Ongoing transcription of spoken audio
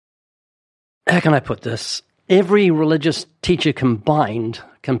how can I put this? Every religious teacher combined,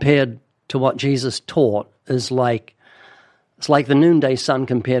 compared to what Jesus taught, is like it's like the noonday sun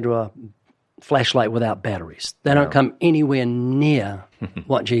compared to a flashlight without batteries. They don't come anywhere near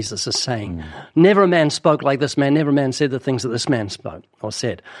what Jesus is saying. Never a man spoke like this man. Never a man said the things that this man spoke or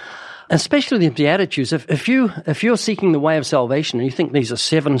said. Especially the Beatitudes. If you're seeking the way of salvation and you think these are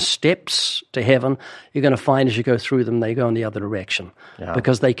 7 steps to heaven, you're going to find as you go through them, they go in the other direction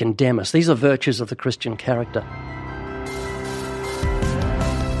because they condemn us. These are virtues of the Christian character.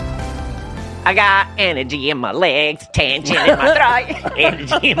 I got energy in my legs, tension in my throat.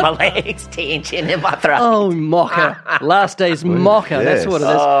 Energy in my legs, tension in my throat. Oh, mocker. Last day's mocker. That's what it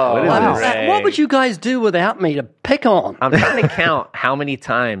is. What is this? What would you guys do without me to pick on? I'm trying to count how many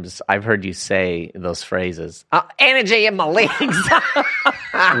times I've heard you say those phrases. Energy in my legs.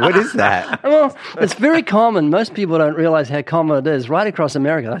 What is that? Well, it's very common. Most people don't realize how common it is. Right across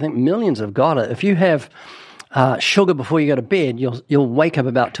America, I think millions have got it. If you have sugar before you go to bed, you'll wake up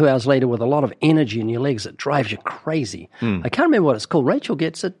about 2 hours later with a lot of energy in your legs. It drives you crazy. I can't remember what it's called. Rachel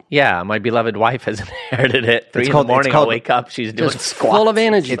gets it. Yeah, my beloved wife has inherited it. 3 in the morning, I'll wake up, she's doing Just squats. full of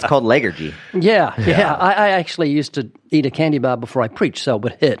energy. It's called Legergy. Yeah. I actually used to eat a candy bar before I preached, so it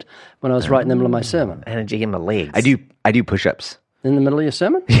would hit when I was right in the middle of my sermon. Energy in my legs. I do push-ups. In the middle of your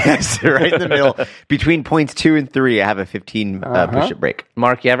sermon? Yes, right in the middle. Between points 2 and 3, I have a 15 push-up break.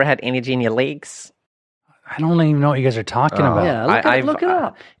 Mark, you ever had energy in your legs? I don't even know what you guys are talking about. Yeah, look it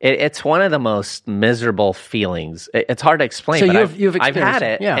up. It's one of the most miserable feelings. It's hard to explain. So but you've I've had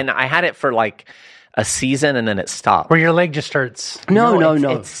it, yeah. and I had it for like a season, and then it stopped. Where your leg just starts. No.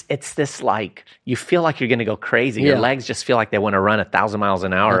 It's this like you feel like you're going to go crazy. Your legs just feel like they want to run 1,000 miles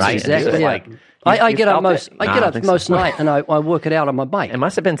an hour. That's right? exactly. It's Yeah. like I get up most. it? I get up most night, and I work it out on my bike. It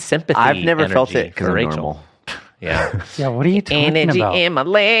must have been sympathy. I've never felt energy it because for I'm Rachel. normal. Yeah. Yeah, what are you talking Energy about? in my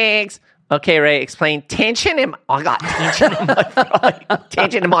legs. Okay, Ray, explain tension in. I got tension in my throat.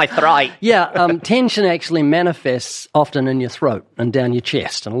 Tension in my throat. Yeah, tension actually manifests often in your throat and down your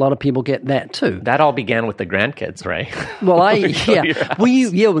chest, and a lot of people get that too. That all began with the grandkids, Ray. Well, when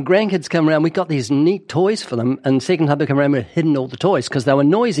grandkids come around, we got these neat toys for them, and the second time they come around, we'd hidden all the toys because they were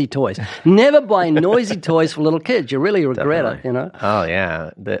noisy toys. Never buy noisy toys for little kids. You really regret it, you know? Oh, yeah,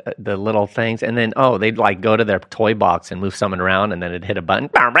 the little things. And then, they'd like go to their toy box and move someone around, and then it'd hit a button.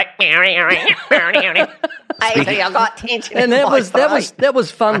 I got tension And in my that was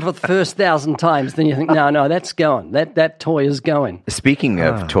fun for the first 1,000 times. Then you think, no, that's going. That toy is going. Speaking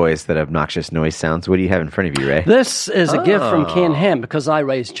of toys that have obnoxious noise sounds, what do you have in front of you, Ray? This is a gift from Ken Ham because I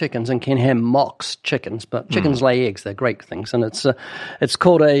raise chickens and Ken Ham mocks chickens, but chickens lay eggs. They're great things, and it's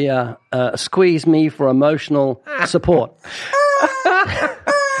called a squeeze me for emotional support.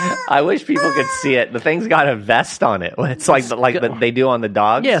 I wish people could see it. The thing's got a vest on it. It's like they do on the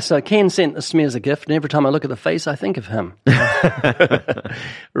dogs. Yeah, so Ken sent this to me as a gift, and every time I look at the face, I think of him.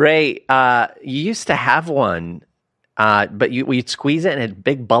 Ray, you used to have one, but you'd squeeze it and a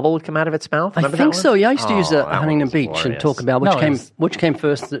big bubble would come out of its mouth? I think so, yeah. I used to use it at that Huntington one was Beach and glorious. talk about which came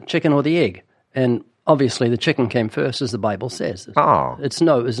first, the chicken or the egg. And obviously the chicken came first, as the Bible says. There's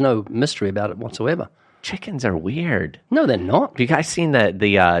no mystery about it whatsoever. Chickens are weird. No, they're not. Have you guys seen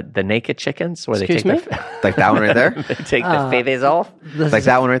the naked chickens where Excuse they me? take Like that one right there? they take the feathers off? Like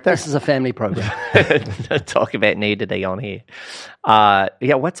that one right there? This is a family program. Talk about nudity on here.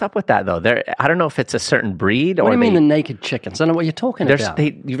 Yeah, what's up with that though? I don't know if it's a certain breed or What do you mean the naked chickens? I don't know what you're talking about.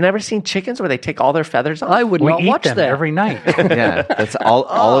 You've never seen chickens where they take all their feathers off? I would We not eat watch them that. every night. Yeah, that's all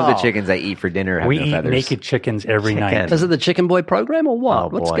of the chickens I eat for dinner have We no eat feathers. naked chickens every night. Is it the Chicken Boy program or what? Oh,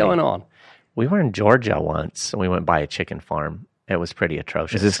 What's boy. going on? We were in Georgia once, and we went by a chicken farm. It was pretty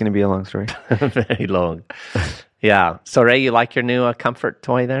atrocious. Is this going to be a long story? very long? Yeah. So, Ray, you like your new comfort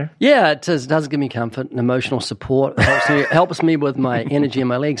toy there? Yeah, it does give me comfort and emotional support. It helps me with my energy in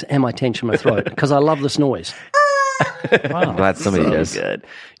my legs and my tension in my throat because I love this noise. I'm glad somebody does. Good.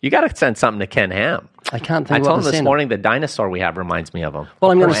 You got to send something to Ken Ham. I can't I think told what him to this send morning the dinosaur we have reminds me of him.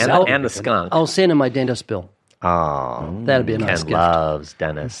 Well, I'm going and the skunk. I'll send him my dentist bill. Oh, That'd be a Ken nice gift. loves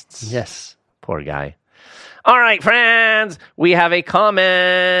dentists. Yes. Poor guy. All right, friends, we have a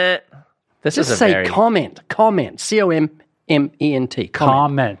comment. This Just is a say very comment. COMMENT.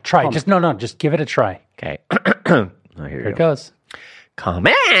 Comment. Try. Just give it a try. okay. Oh, here Here you it go. goes.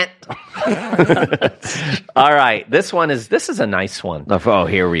 comment. All right, this is a nice one. Oh,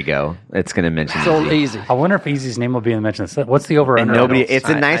 here we go. It's going to mention It's all easy. I wonder if Easy's name will be in the mentions. What's the over and under? nobody. It's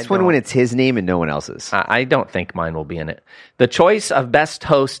a I nice one don't- when it's his name and no one else's. I don't think mine will be in it. The choice of best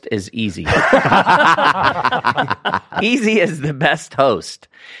host is easy. Easy is the best host.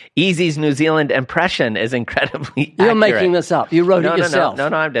 Easy's New Zealand impression is incredibly You're accurate. making this up. You wrote it yourself. No,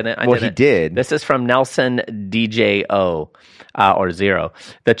 I didn't. Well, he did. This is from Nelson DJO. Or zero.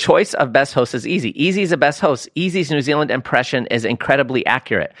 The choice of best host is easy. Easy's the best host. Easy's New Zealand impression is incredibly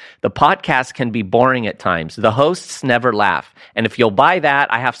accurate. The podcast can be boring at times. The hosts never laugh. And if you'll buy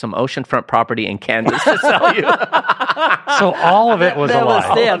that, I have some oceanfront property in Kansas to sell you. So all of it was a That was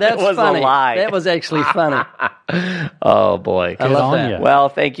lie. there. That's was a funny. lie. That was actually funny. Oh, boy. I love on that. ya. Well,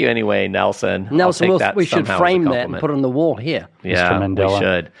 thank you anyway, Nelson. I'll Nelson, take that we should somehow as a frame that and compliment. put it on the wall here. Yeah, Mr. Mandela. we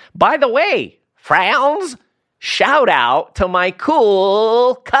should. By the way, Frowns, shout out to my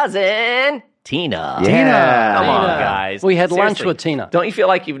cool cousin, Tina. Yeah. Come on, Tina. guys. We had lunch Seriously, with Tina. Don't you feel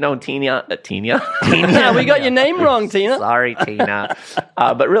like you've known Tina? Tina? Yeah, we got your name wrong, Tina. Sorry, Tina.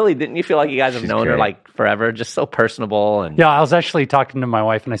 But really, didn't you feel like you guys have known her great. like forever? Just so personable and Yeah, I was actually talking to my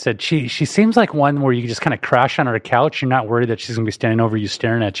wife, and I said she seems like one where you just kind of crash on her couch. You're not worried that she's going to be standing over you,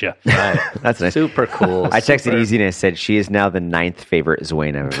 staring at you. That's nice. super cool. I texted super- Easy and I said she is now the 9th favorite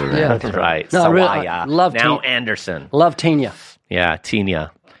Zwain I've ever read. Yeah. That's right. No, really, Sawaya. I love now Tina. Anderson. Love Tina. Yeah,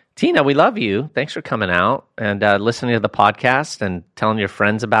 Tina. Tina, we love you. Thanks for coming out and listening to the podcast and telling your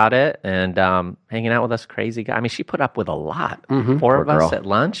friends about it and hanging out with us crazy guy. I mean, she put up with a lot. Four of us girl. at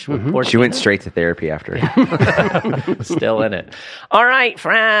lunch. With poor She went Tina. straight to therapy after. Still in it. All right,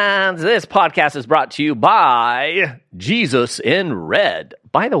 friends. This podcast is brought to you by Jesus in Red.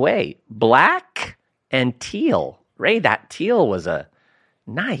 By the way, black and teal. Ray, that teal was a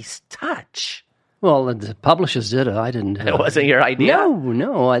nice touch. Well, the publishers did it. I didn't. Do It wasn't your idea?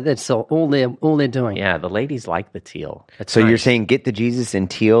 No. That's all they're doing. Yeah, the ladies like the teal. It's So you're nice. saying get the Jesus in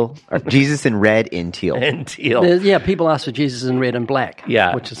teal, or Jesus in red in teal. in teal. Yeah, people ask for Jesus in red and black.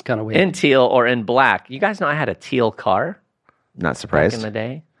 Yeah. which is kind of weird. In teal or in black. You guys know I had a teal car Not back surprised. in the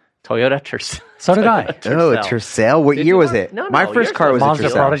day? Toyota Tercel. So did I. Oh, a Tercel. What Did year you was have- it? No, My no, first yours car was a Mazda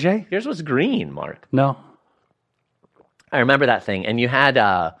Tercel. Protege? Yours was green, Mark. No. I remember that thing. And you had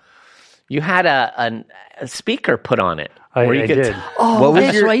a speaker put on it. I where you could did. Oh, What was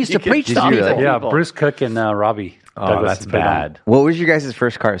that's your- what I used to you could- preach did to you people. really? Yeah, people. Bruce Cook and Robbie. Oh, Douglas that's is big on. bad. What was your guys'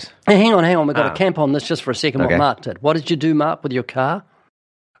 first cars? Hey, hang on. We've got to camp on this just for a second. Okay. What Mark did. What did you do, Mark, with your car?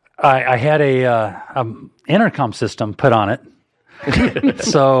 I had a intercom system put on it,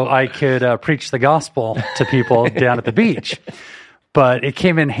 so I could preach the gospel to people down at the beach. But it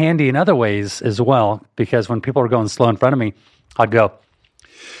came in handy in other ways as well, because when people were going slow in front of me, I'd go,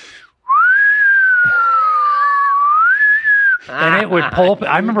 and it would pull up.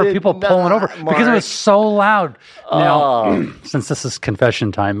 I remember people pulling over because it was so loud. Now, since this is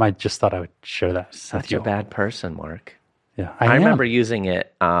confession time, I just thought I would share that with Such you. a bad person, Mark. Yeah, I am. remember using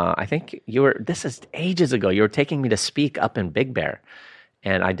it. I think this is ages ago. You were taking me to speak up in Big Bear,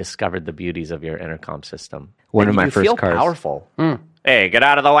 and I discovered the beauties of your intercom system. One of And my you first feel cars. powerful. Hey, get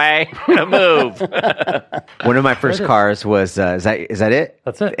out of the way. Move. One of my first cars was is that it?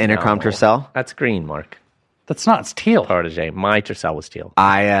 That's it. Intercom No. Tercel. That's green, Mark. That's not. It's teal. Protege. My Tercel was teal.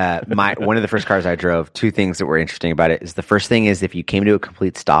 One of the first cars I drove. Two things that were interesting about it is the first thing is if you came to a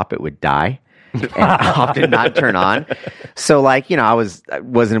complete stop, it would die. And often not turn on. So I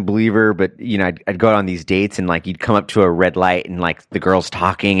wasn't a believer, but I'd go out on these dates and you'd come up to a red light and the girl's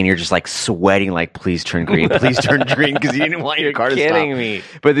talking and you're just sweating please turn green, please turn green because you didn't want your car to stop. kidding me.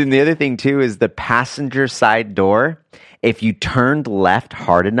 But then the other thing too is the passenger side door. If you turned left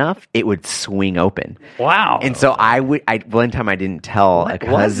hard enough, it would swing open. Wow. And so one time I didn't tell a What was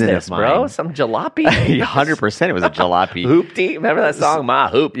cousin this, of mine. bro? Some jalopy? 100% it was a jalopy. Hoopty? Remember that song?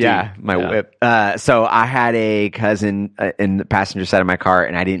 Ma Hoopty. Yeah, my whip. So I had a cousin in the passenger side of my car,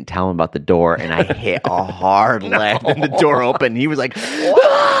 and I didn't tell him about the door, and I hit a hard left, and the door opened. He was like,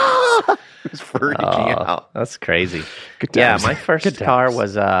 "Ah!" He was freaking out. That's crazy. Good Yeah, times. my first Good car times.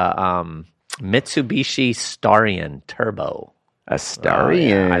 was a Mitsubishi Starion Turbo. A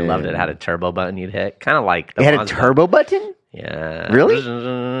Starion. I loved it. It had a turbo button you'd hit. Kind of like the It had a Mazda. turbo button? Yeah. Really?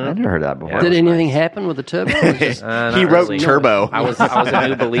 I never heard that before. Yeah. Did anything happen with the turbo? Or just- Not He wrote really. turbo. I was a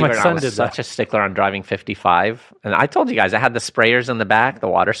new believer. My And I son was did such that. a stickler on driving 55. And I told you guys, I had the sprayers in the back, the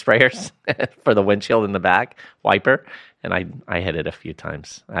water sprayers for the windshield in the back, wiper. And I hit it a few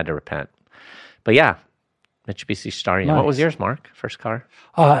times. I had to repent. But yeah, Mitsubishi Starion. What Nice. was yours, Mark? First car?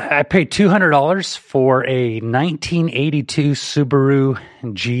 I paid $200 for a 1982 Subaru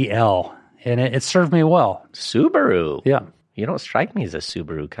GL, and it served me well. Subaru. Yeah. You don't strike me as a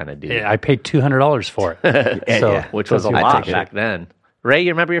Subaru kind of dude. Yeah, I paid $200 for it. So, Which was a I'd lot take it. back then. Ray,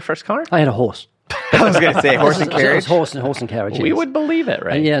 you remember your first car? I had a horse. I was going to say horse and It was carriage. horse and carriage. We yes. would believe it,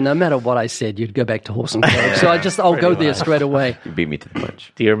 right? Yeah, no matter what I said, you'd go back to horse and carriage. So I'll go there straight away. You beat me to the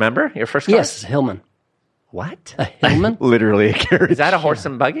punch. Do you remember your first car? Yes, Hillman. What? A Hillman? Literally a carriage. Is that a horse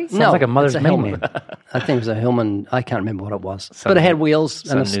and buggy? No, like a mother's it's maiden Hillman. name. I think it was a Hillman. I can't remember what it was. Some but it had wheels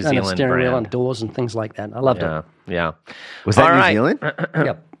and a New steering Zealand wheel brand. and doors and things like that. I loved Yeah, yeah. Was that All New right. Zealand? it.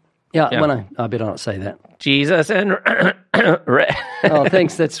 Yep. Yeah, when I better not say that. Jesus and red, Oh,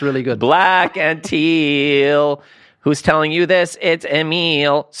 thanks. That's really good. black and teal. Who's telling you this? It's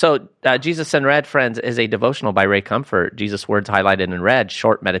Emil. So, Jesus in Red, friends, is a devotional by Ray Comfort. Jesus' words highlighted in red,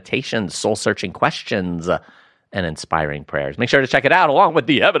 short meditations, soul-searching questions, and inspiring prayers. Make sure to check it out along with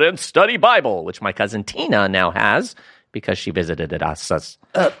the Evidence Study Bible, which my cousin Tina now has because she visited us at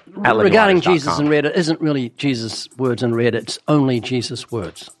Regarding livingwaters.com. Jesus in red, it isn't really Jesus' words in red. It's only Jesus'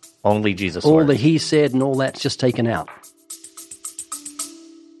 words. Only Jesus' All words. the he said and all that's just taken out.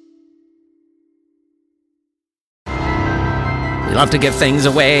 We love to give things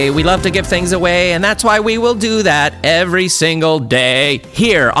away. We love to give things away, and that's why we will do that every single day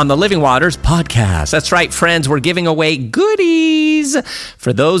here on the Living Waters podcast. That's right, friends. We're giving away goodies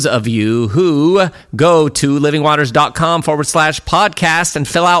for those of you who go to livingwaters.com/podcast and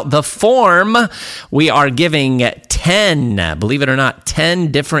fill out the form. We are giving 10, believe it or not,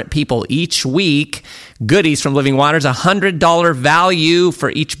 10 different people each week goodies from Living Waters, $100 value for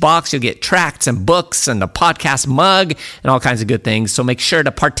each box. You'll get tracts and books and a podcast mug and all kinds of good things. So make sure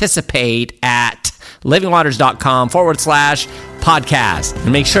to participate at livingwaters.com/podcast.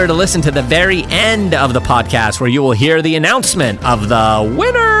 And make sure to listen to the very end of the podcast where you will hear the announcement of the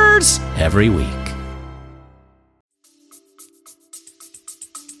winners every week.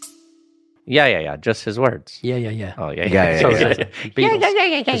 Yeah. Just his words. Yeah. Oh, Yeah.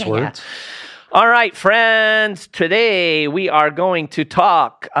 His words. All right, friends, today we are going to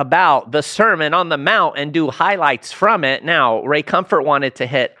talk about the Sermon on the Mount and do highlights from it. Now, Ray Comfort wanted to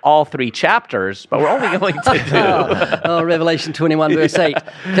hit all 3 chapters, but we're only going to Oh, Revelation 21, verse 8.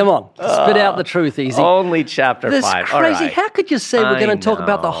 Come on, spit out the truth, do easy. only chapter This 5. All crazy. right. How could you say we're I going to talk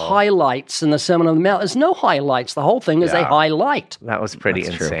about the know. highlights in the Sermon on the Mount? There's no highlights. The whole thing is a Yeah. highlight. That was pretty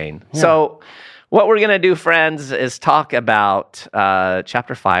That's true. insane. So, what we're going to do, friends, is talk about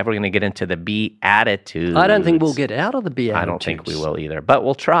chapter 5. We're going to get into the Beatitudes. I don't think we'll get out of the Beatitudes. I don't think we will either, but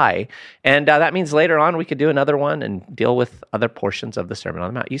we'll try. And that means later on we could do another one and deal with other portions of the Sermon on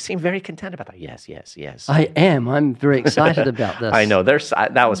the Mount. You seem very content about that. Yes. I am. I'm very excited about this. I know.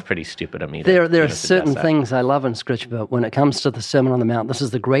 That was pretty stupid of me. There to are suggest certain that. things I love in Scripture, but when it comes to the Sermon on the Mount, this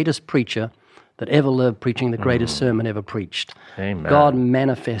is the greatest preacher that ever lived preaching the greatest sermon ever preached. Amen. God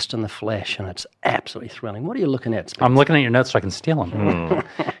manifest in the flesh, and it's absolutely thrilling. What are you looking at, Spence? I'm looking at your notes so I can steal them.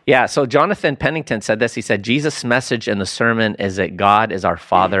 Yeah, so Jonathan Pennington said this. He said, Jesus' message in the sermon is that God is our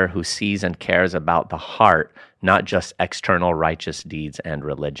Father who sees and cares about the heart, not just external righteous deeds and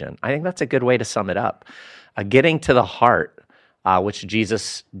religion. I think that's a good way to sum it up. Getting to the heart, which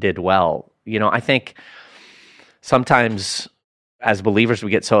Jesus did well. You know, I think sometimes as believers we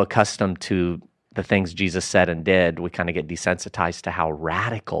get so accustomed to the things Jesus said and did, we kind of get desensitized to how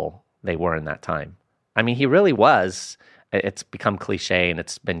radical they were in that time. I mean, he really was. It's become cliche and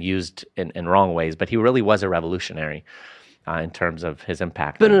it's been used in wrong ways, but he really was a revolutionary in terms of his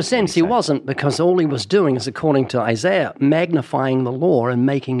impact. But in a and sense, what he said. wasn't, because all he was doing is, according to Isaiah, magnifying the law and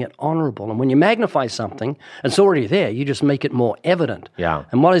making it honorable. And when you magnify something, it's already there. You just make it more evident. Yeah.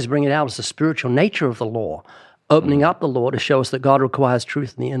 And what he's bringing out is the spiritual nature of the law, opening up the law to show us that God requires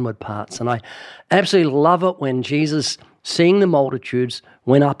truth in the inward parts. And I absolutely love it when Jesus, seeing the multitudes,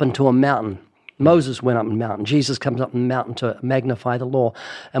 went up into a mountain. Moses went up a mountain. Jesus comes up the mountain to magnify the law.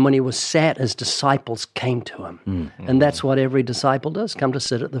 And when he was sat, his disciples came to him. Mm-hmm. And that's what every disciple does, come to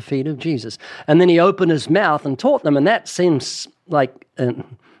sit at the feet of Jesus. And then he opened his mouth and taught them, and that seems like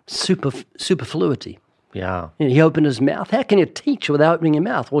superfluity. Yeah. He opened his mouth. How can you teach without opening your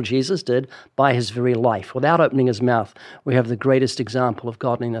mouth? Well, Jesus did by his very life. Without opening his mouth, we have the greatest example of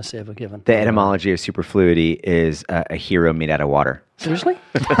godliness ever given. The etymology of superfluity is a hero made out of water. Seriously?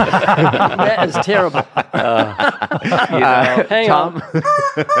 That is terrible. Hang on.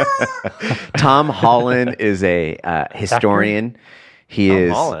 Tom Holland is a historian. He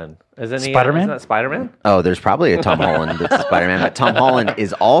is. Holland. Isn't he? Spider-Man? Isn't that Spider-Man? Oh, there's probably a Tom Holland that's Spider-Man, but Tom Holland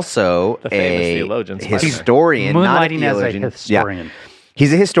is also The famous a theologian, Spider-Man. historian, not a Moonlighting as a theologian. historian. Yeah.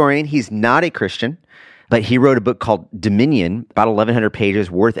 He's a historian. He's not a Christian, but he wrote a book called Dominion, about 1,100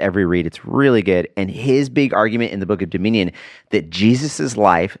 pages, worth every read. It's really good. And his big argument in the book of Dominion, that Jesus'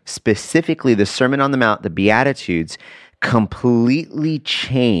 life, specifically the Sermon on the Mount, the Beatitudes, completely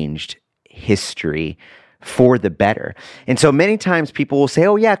changed history for the better. And so many times people will say,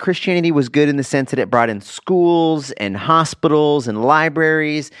 oh yeah, Christianity was good in the sense that it brought in schools and hospitals and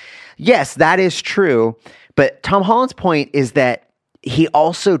libraries. Yes, that is true. But Tom Holland's point is that he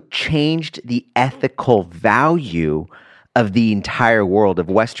also changed the ethical value of the entire world, of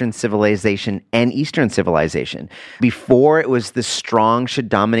Western civilization and Eastern civilization. Before, it was the strong should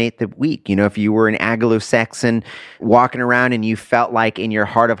dominate the weak. You know, if you were an Anglo-Saxon walking around and you felt like in your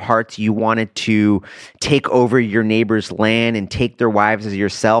heart of hearts you wanted to take over your neighbor's land and take their wives as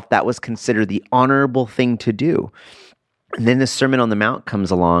yourself, that was considered the honorable thing to do. And then the Sermon on the Mount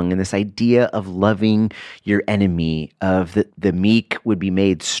comes along, and this idea of loving your enemy, of the meek would be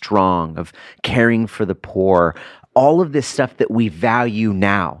made strong, of caring for the poor, all of this stuff that we value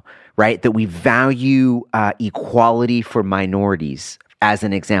now, right? That we value equality for minorities, as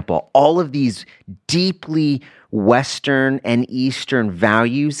an example. All of these deeply Western and Eastern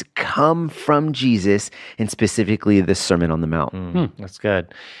values come from Jesus, and specifically the Sermon on the Mount. That's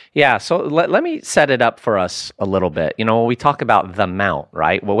good. Yeah, so let me set it up for us a little bit. You know, when we talk about the Mount,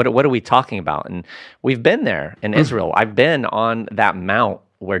 right? Well, what are we talking about? And we've been there in Israel. I've been on that Mount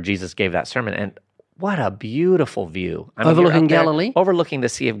where Jesus gave that sermon, and what a beautiful view. I mean, Overlooking Galilee? Overlooking the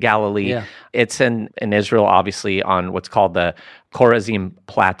Sea of Galilee. Yeah. It's in Israel, obviously, on what's called the Chorazim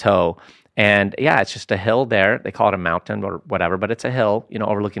Plateau. And yeah, it's just a hill there. They call it a mountain or whatever, but it's a hill, you know,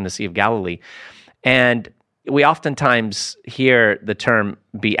 overlooking the Sea of Galilee. And we oftentimes hear the term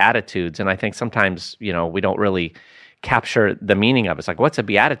Beatitudes, and I think sometimes, you know, we don't really capture the meaning of it. It's like, what's a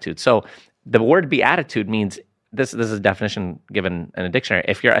Beatitude? So the word Beatitude means, this is a definition given in a dictionary.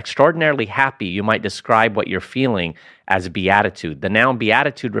 If you're extraordinarily happy, you might describe what you're feeling as beatitude. The noun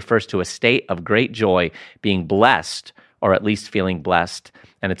beatitude refers to a state of great joy, being blessed, or at least feeling blessed,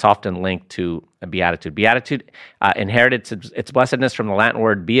 and it's often linked to a beatitude. Beatitude inherited its blessedness from the Latin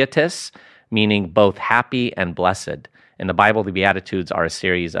word beatus, meaning both happy and blessed. In the Bible, the Beatitudes are a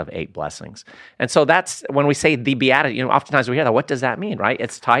series of 8 blessings. And so that's, when we say the Beatitude, you know, oftentimes we hear that, what does that mean, right?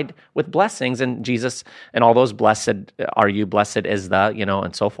 It's tied with blessings, and Jesus and all those blessed are you, blessed is the, you know,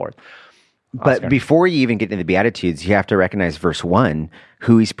 and so forth. But before you even get into the Beatitudes, you have to recognize verse 1,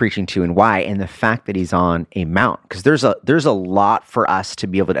 who he's preaching to and why, and the fact that he's on a mount. Because there's a lot for us to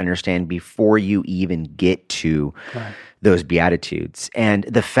be able to understand before you even get to those Beatitudes. And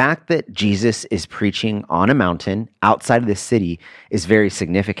the fact that Jesus is preaching on a mountain outside of the city is very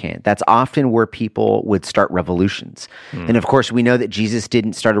significant. That's often where people would start revolutions. And of course, we know that Jesus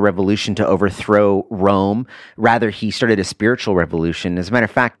didn't start a revolution to overthrow Rome. Rather, he started a spiritual revolution. As a matter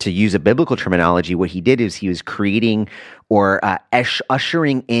of fact, to use a biblical terminology, what he did is he was creating or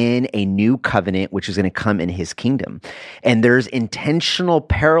ushering in a new covenant, which is going to come in his kingdom. And there's intentional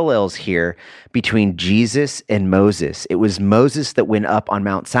parallels here between Jesus and Moses. It was Moses that went up on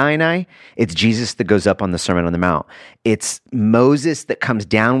Mount Sinai. It's Jesus that goes up on the Sermon on the Mount. It's Moses that comes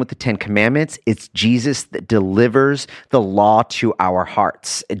down with the 10 Commandments. It's Jesus that delivers the law to our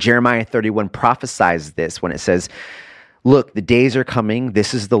hearts. Jeremiah 31 prophesies this when it says, look, the days are coming.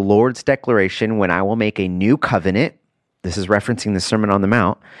 This is the Lord's declaration when I will make a new covenant. This is referencing the Sermon on the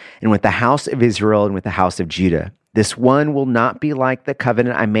Mount, and with the house of Israel and with the house of Judah. This one will not be like the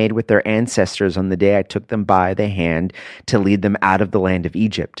covenant I made with their ancestors on the day I took them by the hand to lead them out of the land of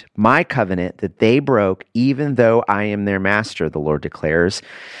Egypt. My covenant that they broke, even though I am their master, the Lord declares.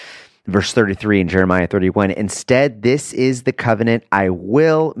 Verse 33 in Jeremiah 31, instead, this is the covenant I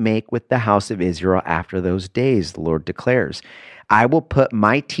will make with the house of Israel after those days, the Lord declares. I will put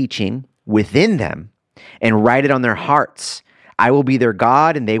my teaching within them and write it on their hearts. I will be their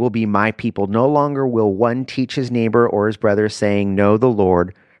God, and they will be my people. No longer will one teach his neighbor or his brother, saying, know the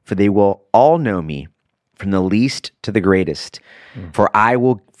Lord, for they will all know me, from the least to the greatest. For I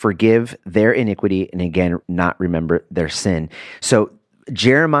will forgive their iniquity, and again, not remember their sin. So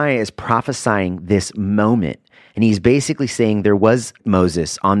Jeremiah is prophesying this moment, and he's basically saying there was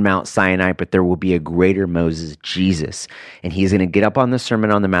Moses on Mount Sinai, but there will be a greater Moses, Jesus. And he's going to get up on the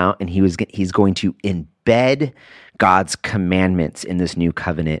Sermon on the Mount, and he's going to embed God's commandments in this new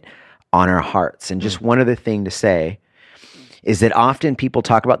covenant on our hearts. And just one other thing to say is that often people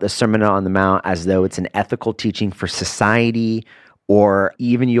talk about the Sermon on the Mount as though it's an ethical teaching for society, or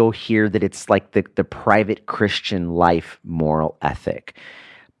even you'll hear that it's like the private Christian life moral ethic.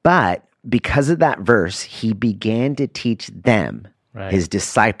 But because of that verse, he began to teach them, his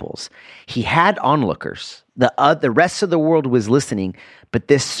disciples. He had onlookers. The rest of the world was listening, but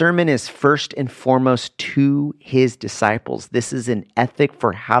this sermon is first and foremost to his disciples. This is an ethic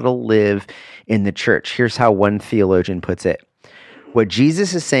for how to live in the church. Here's how one theologian puts it. What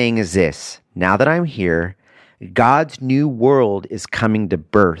Jesus is saying is this: now that I'm here, God's new world is coming to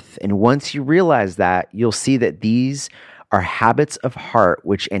birth. And once you realize that, you'll see that these are habits of heart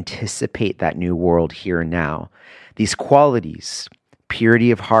which anticipate that new world here and now. These qualities,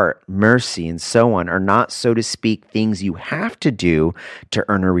 purity of heart, mercy, and so on, are not, so to speak, things you have to do to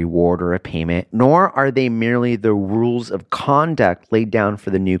earn a reward or a payment, nor are they merely the rules of conduct laid down for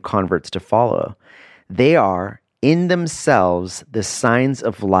the new converts to follow. They are, in themselves, the signs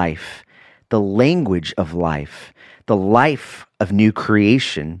of life, the language of life, the life of new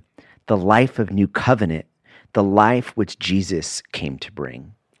creation, the life of new covenant, the life which Jesus came to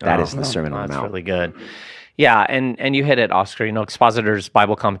bring. That is the Sermon on the Mount. That's really good. Yeah, and you hit it, Oscar. Expositor's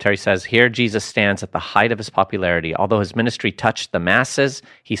Bible commentary says, here Jesus stands at the height of his popularity. Although his ministry touched the masses,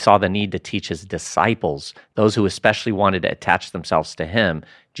 he saw the need to teach his disciples, those who especially wanted to attach themselves to him.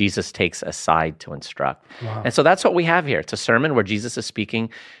 Jesus takes a side to instruct. Wow. And so that's what we have here. It's a sermon where Jesus is speaking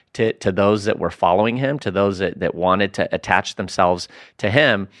to those that were following him, to those that wanted to attach themselves to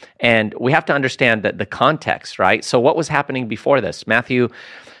him. And we have to understand that the context, right? So what was happening before this? Matthew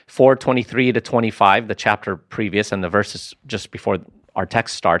 4:23 to 25, the chapter previous, and the verses just before our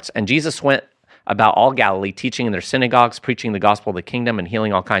text starts. And Jesus went about all Galilee, teaching in their synagogues, preaching the gospel of the kingdom, and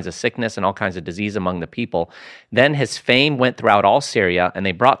healing all kinds of sickness and all kinds of disease among the people. Then his fame went throughout all Syria, and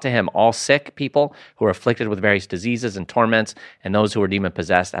they brought to him all sick people who were afflicted with various diseases and torments, and those who were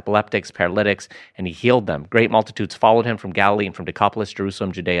demon-possessed, epileptics, paralytics, and he healed them. Great multitudes followed him from Galilee and from Decapolis,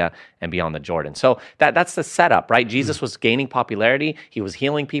 Jerusalem, Judea, and beyond the Jordan. So that's the setup, right? Jesus was gaining popularity. He was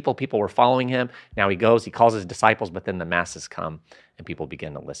healing people. People were following him. Now he goes, he calls his disciples, but then the masses come and people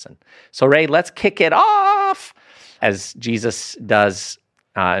begin to listen. So Ray, let's kick it off as Jesus does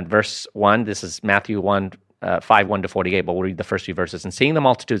in verse 1. This is Matthew 1, 5, 1 to 48, but we'll read the first few verses. And seeing the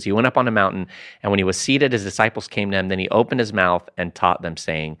multitudes, he went up on a mountain, and when he was seated, his disciples came to him. Then he opened his mouth and taught them,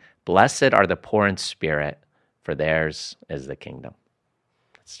 saying, "Blessed are the poor in spirit, for theirs is the kingdom."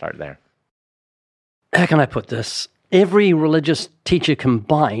 Let's start there. How can I put this? Every religious teacher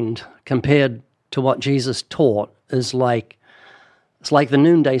combined, compared to what Jesus taught, is like it's like the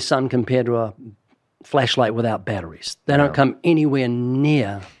noonday sun compared to a flashlight without batteries. They don't come anywhere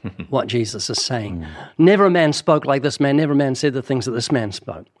near what Jesus is saying. Never a man spoke like this man. Never a man said the things that this man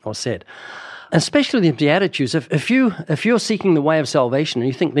spoke or said. Especially the Beatitudes. If you're seeking the way of salvation and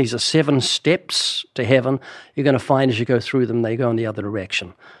you think these are 7 steps to heaven, you're going to find as you go through them, they go in the other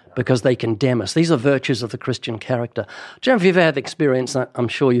direction because they condemn us. These are virtues of the Christian character. Do you know if you've had the experience, I'm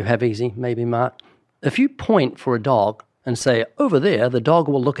sure you have, Easy, maybe Mark, if you point for a dog and say, over there, the dog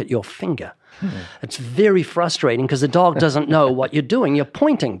will look at your finger. It's very frustrating because the dog doesn't know what you're doing. You're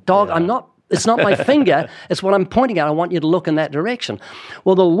pointing. Dog, it's not my finger, it's what I'm pointing at. I want you to look in that direction.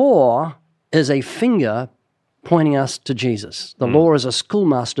 Well, the law is a finger pointing us to Jesus. The law is a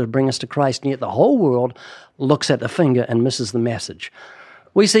schoolmaster to bring us to Christ, and yet the whole world looks at the finger and misses the message.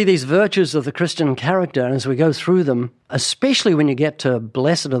 We see these virtues of the Christian character, and as we go through them, especially when you get to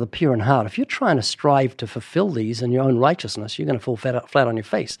blessed are the pure in heart, if you're trying to strive to fulfill these in your own righteousness, you're going to fall flat on your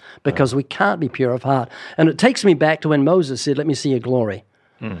face because we can't be pure of heart. And it takes me back to when Moses said, "Let me see your glory."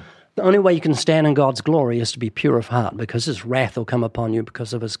 The only way you can stand in God's glory is to be pure of heart, because his wrath will come upon you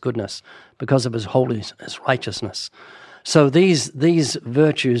because of his goodness, because of his holiness, his righteousness. So these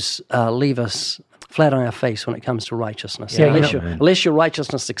virtues leave us flat on our face when it comes to righteousness. Yeah, unless your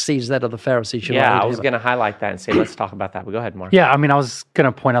righteousness exceeds that of the Pharisees. I was going to highlight that and say, let's talk about that. But go ahead, Mark. Yeah, I mean, I was going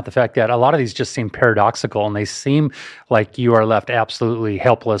to point out the fact that a lot of these just seem paradoxical, and they seem like you are left absolutely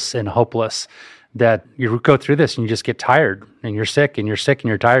helpless and hopeless, that you go through this and you just get tired, and you're sick, and you're sick, and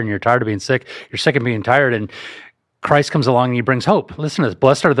you're tired, and you're tired of being sick, you're sick of being tired, and Christ comes along and he brings hope. Listen to this.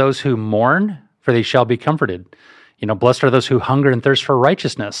 Blessed are those who mourn, for they shall be comforted. Blessed are those who hunger and thirst for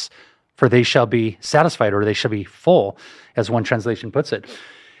righteousness, for they shall be satisfied, or they shall be full, as one translation puts it.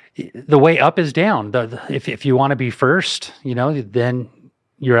 The way up is down. If you want to be first, then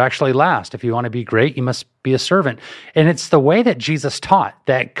you're actually last. If you want to be great, you must be a servant. And it's the way that Jesus taught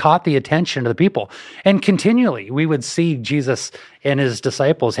that caught the attention of the people. And continually, we would see Jesus and his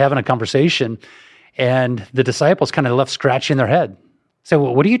disciples having a conversation, and the disciples kind of left scratching their head. So,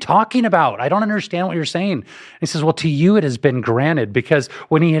 well, what are you talking about? I don't understand what you're saying. And he says, well, to you it has been granted, because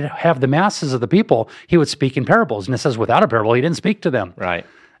when he would have the masses of the people, he would speak in parables. And it says without a parable, he didn't speak to them. Right.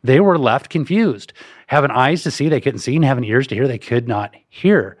 They were left confused. Having eyes to see, they couldn't see, and having ears to hear, they could not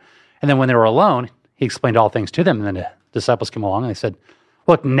hear. And then when they were alone, he explained all things to them. And then the disciples came along and they said,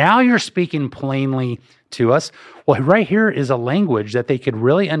 look, now you're speaking plainly to us. Well, right here is a language that they could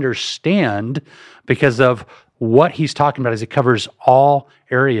really understand because of what he's talking about is it covers all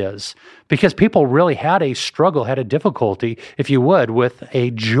areas, because people really had a struggle, had a difficulty, if you would, with a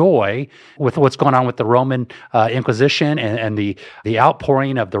joy with what's going on with the Roman Inquisition and the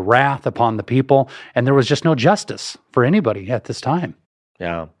outpouring of the wrath upon the people. And there was just no justice for anybody at this time.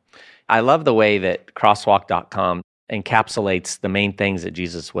 Yeah. I love the way that crosswalk.com encapsulates the main things that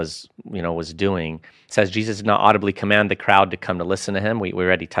Jesus was doing. It says Jesus did not audibly command the crowd to come to listen to him. We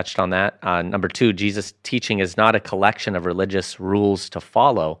already touched on that. Number 2, Jesus' teaching is not a collection of religious rules to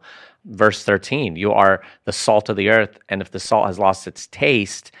follow. Verse 13, you are the salt of the earth, and if the salt has lost its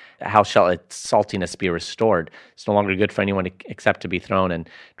taste, how shall its saltiness be restored? It's no longer good for anyone except to be thrown and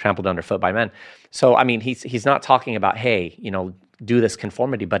trampled underfoot by men. So, I mean, he's not talking about, hey, do this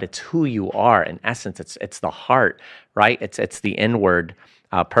conformity, but it's who you are. In essence, it's the heart, right? It's the inward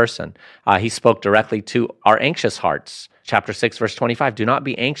person. He spoke directly to our anxious hearts. Chapter 6, verse 25, do not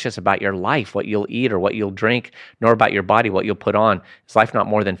be anxious about your life, what you'll eat or what you'll drink, nor about your body, what you'll put on. Is life not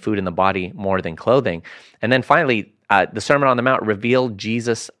more than food, and the body more than clothing? And then finally, the Sermon on the Mount revealed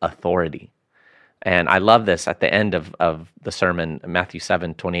Jesus' authority. And I love this at the end of the sermon, Matthew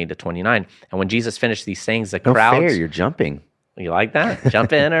 7, 28 to 29. And when Jesus finished these sayings, the crowds... No fair, you're jumping. You like that?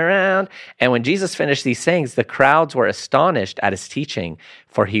 Jumping around. And when Jesus finished these sayings, the crowds were astonished at his teaching,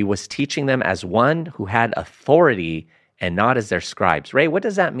 for he was teaching them as one who had authority and not as their scribes. Ray, what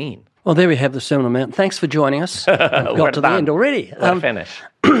does that mean? Well, there we have the Sermon on the Mount. Thanks for joining us. We've got to the end already. Let's finish.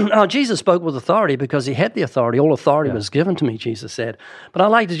 Jesus spoke with authority because he had the authority. All authority was given to me, Jesus said. But I'd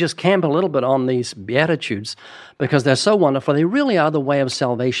like to just camp a little bit on these Beatitudes because they're so wonderful. They really are the way of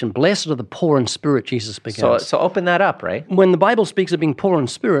salvation. Blessed are the poor in spirit, Jesus began. So open that up, Ray. When the Bible speaks of being poor in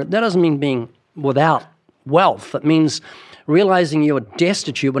spirit, that doesn't mean being without wealth. It means realizing you're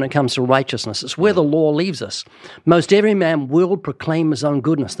destitute when it comes to righteousness. It's where the law leaves us. Most every man will proclaim his own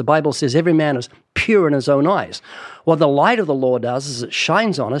goodness. The Bible says every man is pure in his own eyes. What the light of the law does is it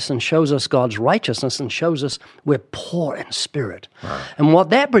shines on us and shows us God's righteousness and shows us we're poor in spirit. Wow. And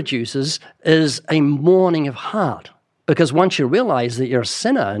what that produces is a mourning of heart. Because once you realize that you're a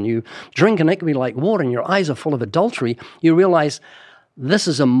sinner and you drink iniquity like water and your eyes are full of adultery, you realize this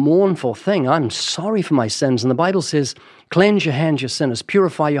is a mournful thing. I'm sorry for my sins. And the Bible says, cleanse your hands, you sinners.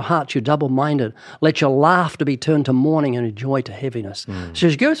 Purify your hearts, you double-minded. Let your laughter be turned to mourning and your joy to heaviness. So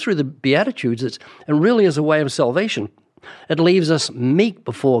as you go through the Beatitudes, it really is a way of salvation. It leaves us meek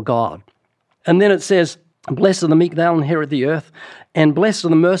before God. And then it says, blessed are the meek, they'll inherit the earth. And blessed are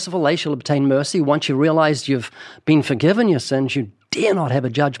the merciful, they shall obtain mercy. Once you realize you've been forgiven your sins, you dare not have a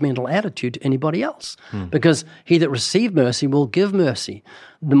judgmental attitude to anybody else, because he that received mercy will give mercy.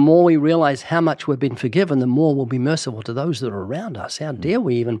 The more we realize how much we've been forgiven, the more we'll be merciful to those that are around us. How dare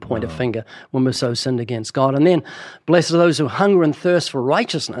we even point a finger when we're so sinned against God? And then, blessed are those who hunger and thirst for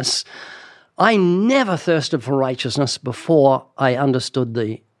righteousness. I never thirsted for righteousness before I understood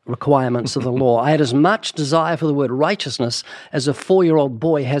the requirements of the law. I had as much desire for the word righteousness as a 4-year-old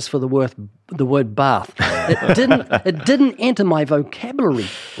boy has for the word bath. It didn't enter my vocabulary,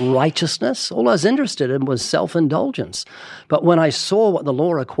 righteousness. All I was interested in was self-indulgence. But when I saw what the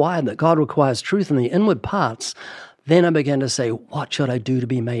law required, that God requires truth in the inward parts, then I began to say, what should I do to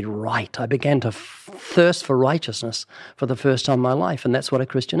be made right? I began to thirst for righteousness for the first time in my life. And that's what a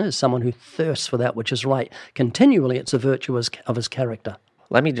Christian is, someone who thirsts for that which is right. Continually, it's a virtue of his character.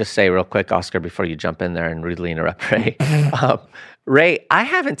 Let me just say real quick, Oscar, before you jump in there and rudely interrupt Ray. Ray, I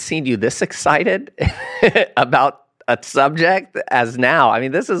haven't seen you this excited about a subject as now. I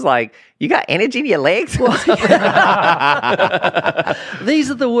mean, this is like, you got energy in your legs? These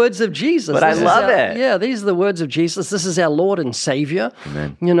are the words of Jesus. But I love it. Yeah, these are the words of Jesus. This is our Lord and Savior.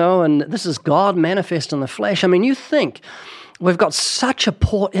 Amen. And this is God manifest in the flesh. I mean, you think... We've got such a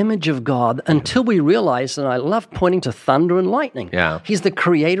poor image of God until we realize, and I love pointing to thunder and lightning. Yeah. He's the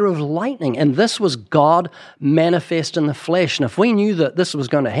creator of lightning, and this was God manifest in the flesh. And if we knew that this was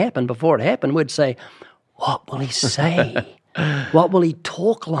going to happen before it happened, we'd say, what will he say? What will he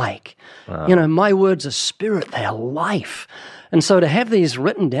talk like? Wow. My words are spirit, they are life. And so to have these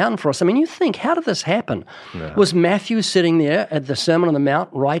written down for us, I mean, you think, how did this happen? Yeah. Was Matthew sitting there at the Sermon on the Mount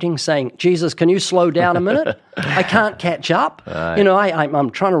writing, saying, Jesus, can you slow down a minute? I can't catch up. Right.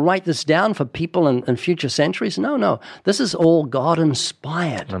 I'm trying to write this down for people in future centuries. No. This is all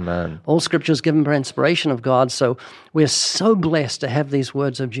God-inspired. Amen. All Scripture is given by inspiration of God. So we're so blessed to have these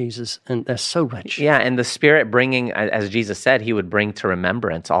words of Jesus, and they're so rich. Yeah, and the Spirit bringing, as Jesus said, he would bring to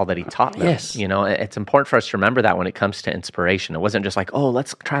remembrance all that he taught them. Yes. It's important for us to remember that when it comes to inspiration. translation. It wasn't just like, oh,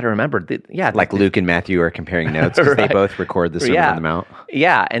 let's try to remember. Like Luke and Matthew are comparing notes because they both record the Sermon on the Mount.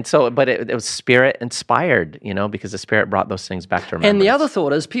 Yeah, and so, but it was Spirit inspired, because the Spirit brought those things back to remembrance. And the other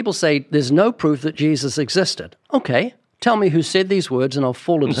thought is, people say there's no proof that Jesus existed. Okay, tell me who said these words, and I'll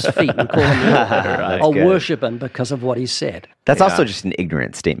fall at his feet and call him Lord. I'll worship him because of what he said. That's also just an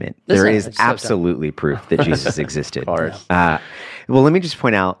ignorant statement. There is absolutely proof that Jesus existed. Of course. Well, let me just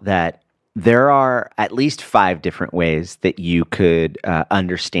point out that there are at least 5 different ways that you could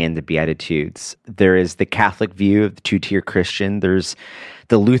understand the Beatitudes. There is the Catholic view of the two-tier Christian. There's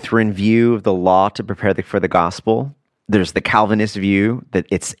the Lutheran view of the law to prepare for the gospel. There's the Calvinist view that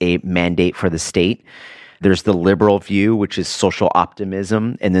it's a mandate for the state. There's the liberal view, which is social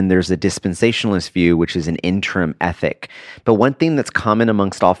optimism. And then there's the dispensationalist view, which is an interim ethic. But one thing that's common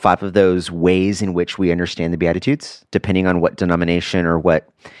amongst all 5 of those ways in which we understand the Beatitudes, depending on what denomination or what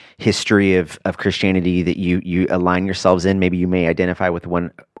history of Christianity that you align yourselves in, maybe you may identify with one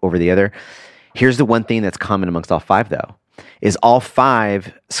over the other. Here's the one thing that's common amongst all 5, though, is all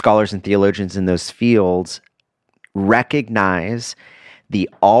 5 scholars and theologians in those fields recognize the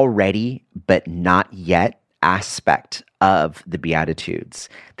already but not yet aspect of the Beatitudes,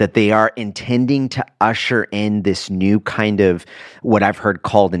 that they are intending to usher in this new kind of what I've heard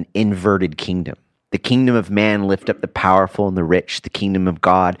called an inverted kingdom. The kingdom of man lift up the powerful and the rich. The kingdom of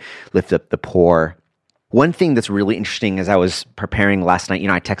God lift up the poor. One thing that's really interesting as I was preparing last night,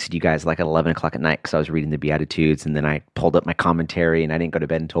 I texted you guys like at 11 o'clock at night because I was reading the Beatitudes, and then I pulled up my commentary, and I didn't go to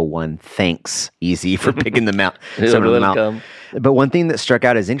bed until 1. Thanks, Easy, for picking them out. But one thing that struck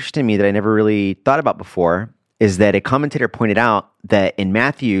out as interesting to me that I never really thought about before is that a commentator pointed out that in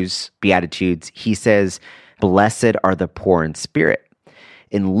Matthew's Beatitudes, he says, "Blessed are the poor in spirit."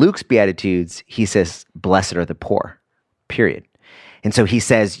 In Luke's Beatitudes, he says, "Blessed are the poor," period. And so he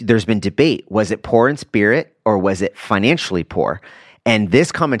says there's been debate. Was it poor in spirit or was it financially poor? And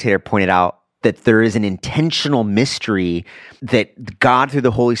this commentator pointed out that there is an intentional mystery that God, through the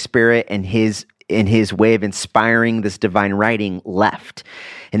Holy Spirit and his way of inspiring this divine writing, left.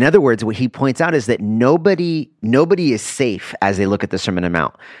 In other words, what he points out is that nobody is safe as they look at the Sermon on the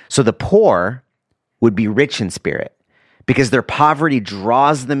Mount. So the poor would be rich in spirit because their poverty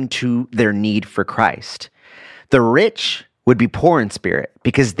draws them to their need for Christ. The rich would be poor in spirit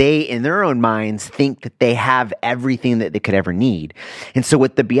because they, in their own minds, think that they have everything that they could ever need. And so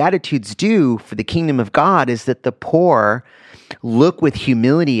what the Beatitudes do for the kingdom of God is that the poor look with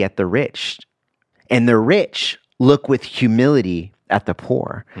humility at the rich, and the rich look with humility at the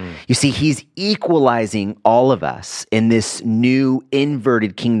poor. You see, he's equalizing all of us in this new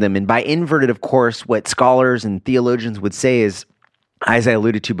inverted kingdom. And by inverted, of course, what scholars and theologians would say is, as I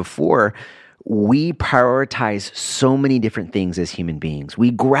alluded to before, we prioritize so many different things as human beings. We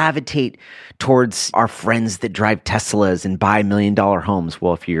gravitate towards our friends that drive Teslas and buy $1 million homes.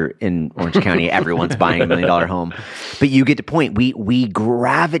 Well, if you're in Orange County, everyone's buying $1 million home. But you get the point. We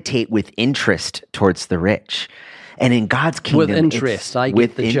gravitate with interest towards the rich. And in God's kingdom, with interest, I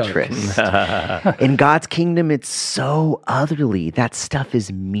get the interest. In God's kingdom, it's so otherly. That stuff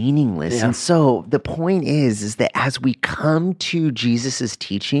is meaningless. Yeah. And so the point is that as we come to Jesus's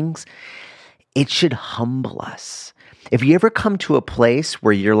teachings, it should humble us. If you ever come to a place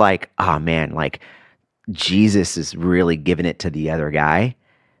where you're like, oh man, like Jesus is really giving it to the other guy,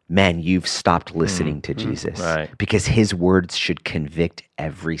 man, you've stopped listening to Jesus. Right. Because his words should convict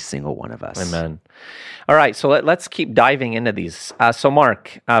every single one of us. Amen. All right, so let's keep diving into these. So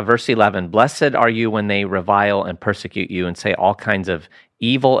Mark, verse 11, "Blessed are you when they revile and persecute you and say all kinds of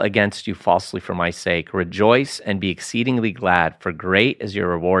evil against you falsely for my sake. Rejoice and be exceedingly glad, for great is your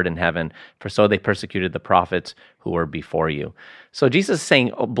reward in heaven, for so they persecuted the prophets who were before you." So Jesus is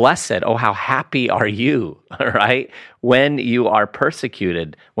saying, oh, blessed, oh, how happy are you, right? When you are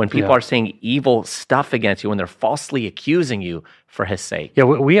persecuted, when people are saying evil stuff against you, when they're falsely accusing you for his sake. Yeah,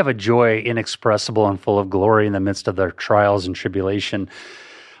 we have a joy inexpressible and full of glory in the midst of their trials and tribulation.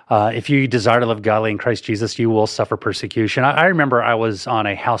 If you desire to live godly in Christ Jesus, you will suffer persecution. I remember I was on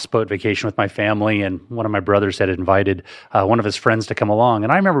a houseboat vacation with my family, and one of my brothers had invited one of his friends to come along.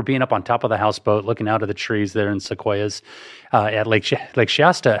 And I remember being up on top of the houseboat, looking out at the trees there in Sequoias at Lake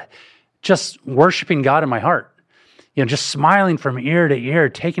Shasta, just worshiping God in my heart. Just smiling from ear to ear,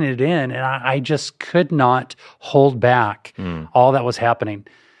 taking it in. And I just could not hold back all that was happening.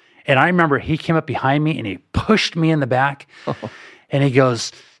 And I remember he came up behind me and he pushed me in the back and he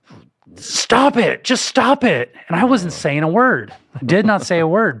goes, "Stop it, just stop it." And I wasn't saying a word. I did not say a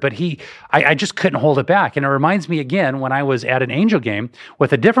word, but I just couldn't hold it back. And it reminds me again when I was at an Angel game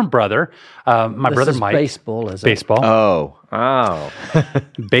with a different brother, my brother Mike. Baseball, is it? Baseball. Oh. Oh.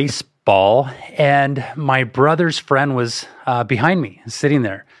 ball, and my brother's friend was behind me, sitting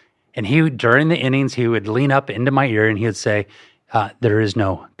there. And during the innings, he would lean up into my ear and he would say, there is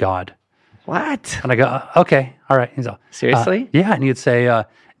no God. What? And I go, okay, all right. He's all, Seriously? yeah. And he'd say,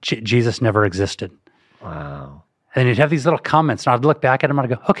 Jesus never existed. Wow. And he'd have these little comments, and I'd look back at him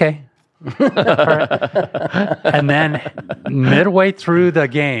and I'd go, okay. All right. And then midway through the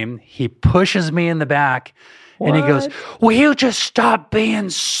game, he pushes me in the back and he goes, will you just stop being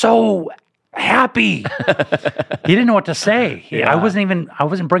so happy? He didn't know what to say. I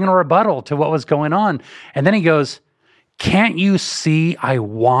wasn't bringing a rebuttal to what was going on. And then he goes, can't you see I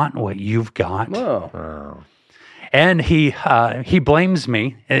want what you've got? Whoa. And he blames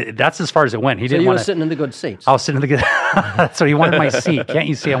me. That's as far as it went. He So didn't you want were sitting in the good seats. I was sitting in the good. So he wanted my seat. Can't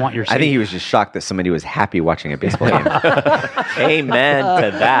you see I want your seat? I think he was just shocked that somebody was happy watching a baseball game. Amen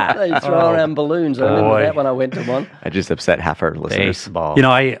to that. They throw around balloons. I remember boy. that when I went to one. I just upset half our listeners. Baseball. You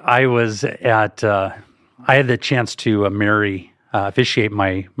know, I was at. I had the chance to officiate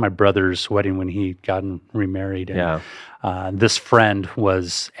my brother's wedding when he gotten remarried. And, this friend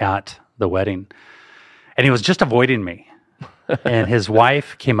was at the wedding, and he was just avoiding me. And his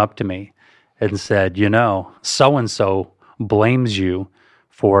wife came up to me and said, you know, so-and-so blames you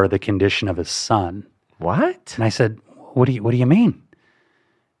for the condition of his son. What? And I said, what do you mean?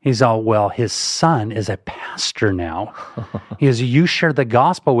 He's all, well, his son is a pastor now. He goes, you shared the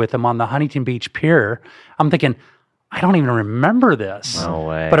gospel with him on the Huntington Beach Pier. I'm thinking, I don't even remember this. No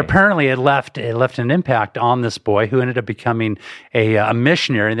way. But apparently it left an impact on this boy who ended up becoming a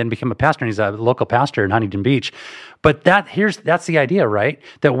missionary and then became a pastor. And he's a local pastor in Huntington Beach. But that's the idea, right?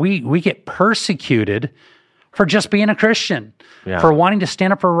 That we get persecuted for just being a Christian, for wanting to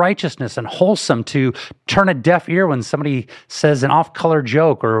stand up for righteousness and wholesome, to turn a deaf ear when somebody says an off-color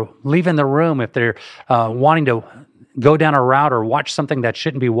joke, or leaving the room if they're wanting to go down a route or watch something that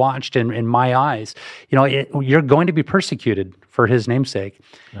shouldn't be watched in my eyes. You know, you're going to be persecuted for his namesake,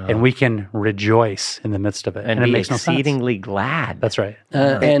 and we can rejoice in the midst of it. And it be makes no sense. exceedingly glad. That's right.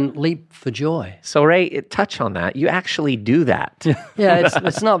 And leap for joy. So, Ray, touch on that. You actually do that. Yeah,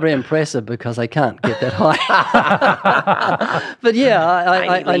 it's not very impressive because I can't get that high. But yeah,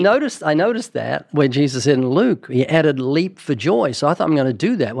 I noticed that when Jesus said in Luke, he added leap for joy. So I thought, I'm going to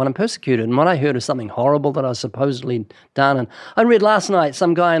do that when I'm persecuted. And when I heard of something horrible that I was supposedly done, and I read last night,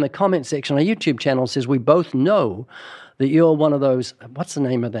 some guy in the comment section on a YouTube channel says, we both know that you're one of those, what's the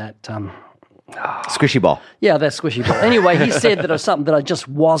name of that? Squishy ball. Yeah, that squishy ball. Anyway, he said that it was something that I just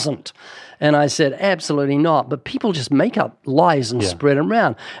wasn't. And I said, absolutely not. But people just make up lies and spread them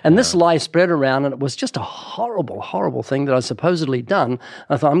around. And this lie spread around, and it was just a horrible, horrible thing that I supposedly done.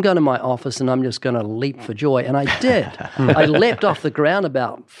 I thought, I'm going to my office and I'm just going to leap for joy. And I did. I leapt off the ground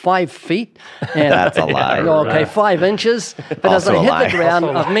about 5 feet. And That's a lie. Okay, 5 inches. But as Also I a hit lie. the ground,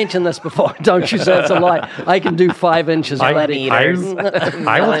 I've mentioned this before. Don't you say it's a lie. I can do 5 inches. I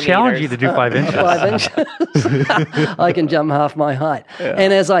will challenge you to do 5 inches. 5 inches. I can jump half my height.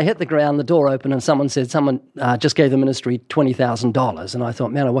 And as I hit the ground, the door opened and someone said, just gave the ministry $20,000. And I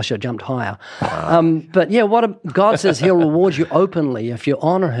thought, man, I wish I jumped higher. But yeah, God says he'll reward you openly if you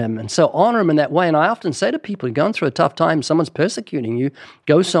honor him. And so honor him in that way. And I often say to people, you're going through a tough time, someone's persecuting you,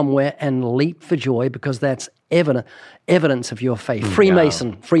 go somewhere and leap for joy, because that's evidence of your faith.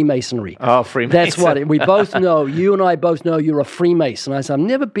 Freemasonry. Oh, Freemason. That's what we both know. You and I both know you're a Freemason. I said, I've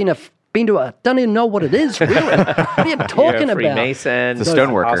never been to don't even know what it is, really. What are you talking You're a about? Freemason. The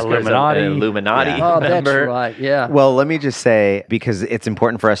stoneworker. Illuminati Oh, that's member. right, yeah. Well, let me just say, because it's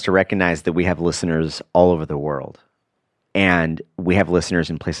important for us to recognize that we have listeners all over the world. And we have listeners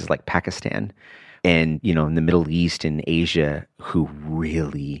in places like Pakistan and, in the Middle East and Asia who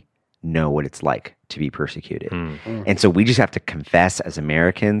really know what it's like to be persecuted. And so we just have to confess as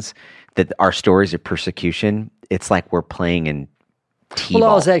Americans that our stories of persecution, it's like we're playing in T-ball.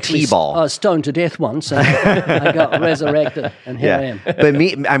 Well, I was actually T-ball. stoned to death once, and I got resurrected, and here I am. But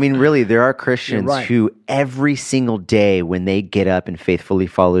really, there are Christians You're right. who every single day when they get up and faithfully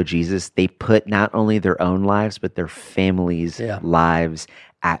follow Jesus, they put not only their own lives, but their families' lives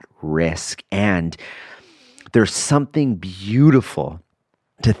at risk. And there's something beautiful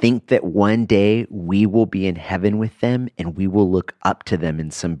to think that one day we will be in heaven with them and we will look up to them in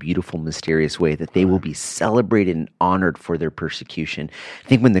some beautiful, mysterious way, that they will be celebrated and honored for their persecution. I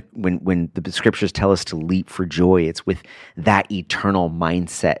think when the scriptures tell us to leap for joy, it's with that eternal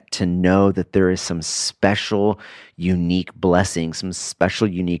mindset to know that there is some special, unique blessing, some special,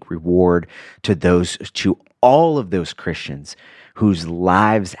 unique reward to all of those Christians whose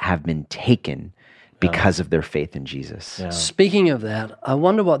lives have been taken because of their faith in Jesus. Yeah. Speaking of that, I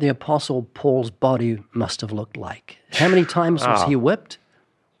wonder what the Apostle Paul's body must have looked like. How many times was he whipped?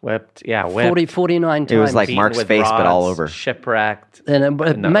 Whipped. 49 times. It was like Beaten Mark's with face, but all rods, over. Shipwrecked. and it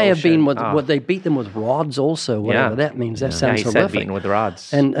in the may have been ocean. what they beat them with rods also, whatever that means. That Yeah, sounds he said horrific. beaten with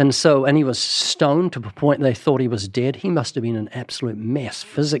rods. And he was stoned to the point they thought he was dead. He must have been an absolute mess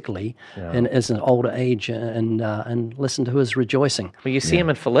physically, and as an older age. And listen to his rejoicing. Well, you see him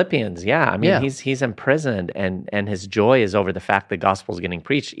in Philippians. I mean, he's imprisoned, and his joy is over the fact the gospel is getting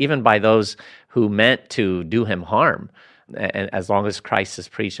preached, even by those who meant to do him harm. And as long as Christ is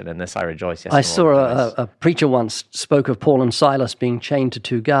preached, and in this I rejoice. Yes, I and will rejoice. saw a preacher once spoke of Paul and Silas being chained to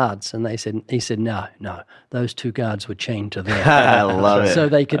 2 guards, and he said, no, those 2 guards were chained to them, I love it. so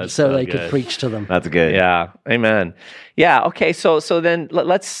they could good. could preach to them. That's good. Yeah, amen. Yeah, okay. So then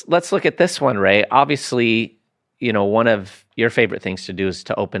let's look at this one, Ray. Obviously, one of your favorite things to do is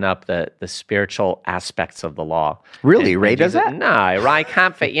to open up the spiritual aspects of the law. Really? And Ray does that? No, Ray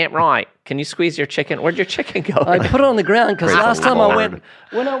can't fit yet. Right? Can you squeeze your chicken? Where'd your chicken go? I put it on the ground because Praise last the time Lord.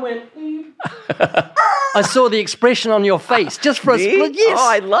 when I went, I saw the expression on your face just for a Me? split. Yes. Oh,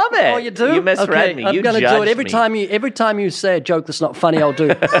 I love it. Oh, you do? You misread me. I'm You going to do judged it every me. time you say a joke that's not funny. I'll do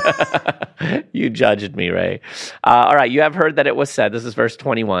it. You judged me, Ray. All right, you have heard that it was said, this is verse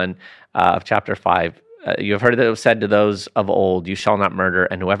 21 of chapter 5, you have heard that it was said to those of old, you shall not murder,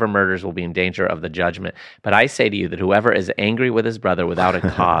 and whoever murders will be in danger of the judgment. But I say to you that whoever is angry with his brother without a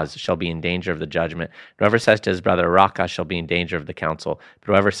cause shall be in danger of the judgment. Whoever says to his brother, Raka, shall be in danger of the council. But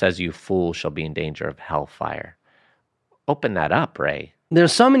whoever says, you fool, shall be in danger of hellfire. Open that up, Ray. There are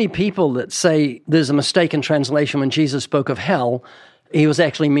so many people that say there's a mistaken translation when Jesus spoke of hell. He was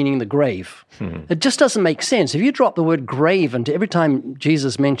actually meaning the grave. It just doesn't make sense. If you drop the word grave into every time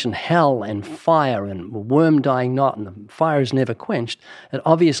Jesus mentioned hell and fire and worm dying not and the fire is never quenched, it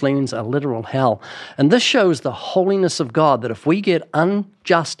obviously means a literal hell. And this shows the holiness of God, that if we get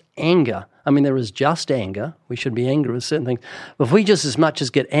unjust anger, I mean, there is just anger. We should be angry with certain things. But if we just as much as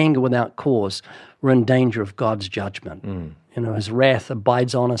get anger without cause, we're in danger of God's judgment. His wrath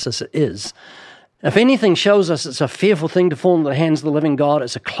abides on us as it is. If anything shows us it's a fearful thing to fall into the hands of the living God,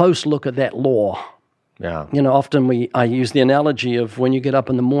 it's a close look at that law. Yeah. Often I use the analogy of when you get up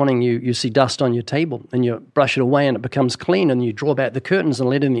in the morning, you see dust on your table and you brush it away and it becomes clean, and you draw back the curtains and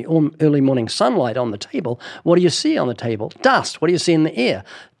let in the early morning sunlight on the table. What do you see on the table? Dust. What do you see in the air?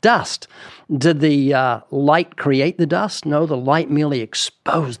 Dust. Did the light create the dust? No, the light merely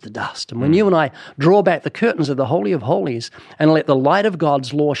exposed the dust. And when you and I draw back the curtains of the Holy of Holies and let the light of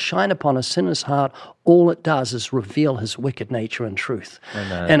God's law shine upon a sinner's heart, all it does is reveal his wicked nature and truth.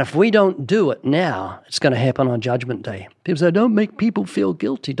 Amen. And if we don't do it now, it's going to happen on Judgment Day. People say, don't make people feel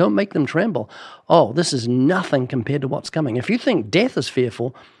guilty. Don't make them tremble. Oh, this is nothing compared to what's coming. If you think death is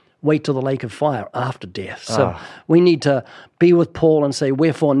fearful, wait till the lake of fire after death. So we need to be with Paul and say,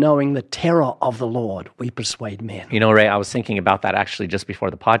 wherefore, knowing the terror of the Lord, we persuade men. Ray, I was thinking about that actually just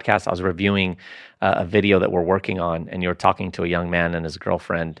before the podcast. I was reviewing a video that we're working on, and you were talking to a young man and his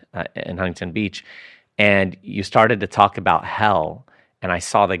girlfriend in Huntington Beach, and you started to talk about hell, and I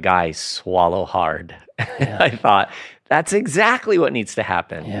saw the guy swallow hard. Yeah. I thought, that's exactly what needs to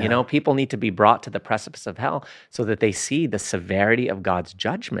happen. Yeah. People need to be brought to the precipice of hell so that they see the severity of God's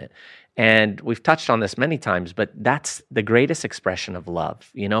judgment. And we've touched on this many times, but that's the greatest expression of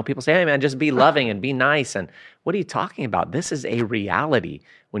love. People say, hey, man, just be loving and be nice. And what are you talking about? This is a reality.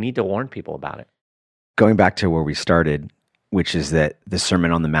 We need to warn people about it. Going back to where we started, which is that the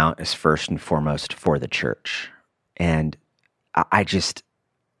Sermon on the Mount is first and foremost for the church. And I just...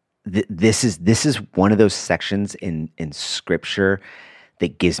 This is one of those sections in Scripture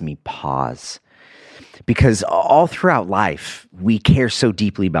that gives me pause, because all throughout life we care so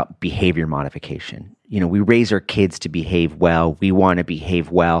deeply about behavior modification. We raise our kids to behave well. We want to behave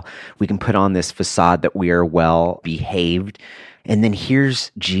well. We can put on this facade that we are well behaved, and then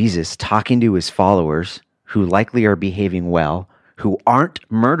here's Jesus talking to his followers who likely are behaving well, who aren't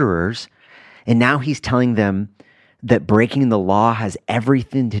murderers, and now he's telling them that breaking the law has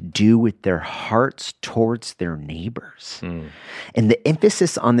everything to do with their hearts towards their neighbors. And the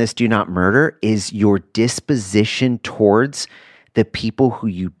emphasis on this do not murder is your disposition towards the people who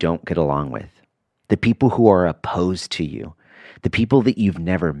you don't get along with, the people who are opposed to you, the people that you've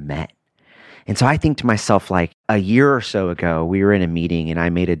never met. And so I think to myself, like a year or so ago, we were in a meeting and I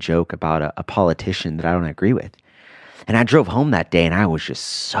made a joke about a politician that I don't agree with. And I drove home that day and I was just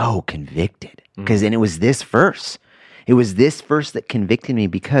so convicted because it was this verse. It was this verse that convicted me,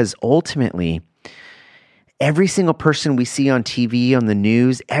 because ultimately, every single person we see on TV, on the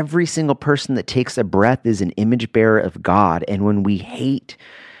news, every single person that takes a breath is an image bearer of God. And when we hate,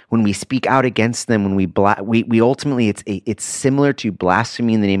 when we speak out against them, when we ultimately, it's similar to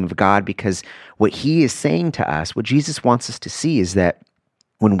blasphemy in the name of God, because what he is saying to us, what Jesus wants us to see, is that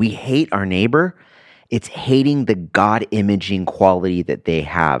When we hate our neighbor, it's hating the God-imaging quality that they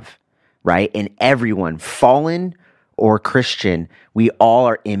have, right? And everyone, fallen or Christian, we all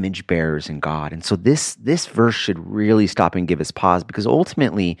are image bearers in God. And so this verse should really stop and give us pause, because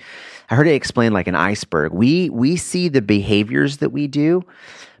ultimately, I heard it explained like an iceberg. We see the behaviors that we do,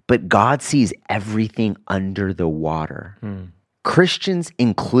 but God sees everything under the water. Christians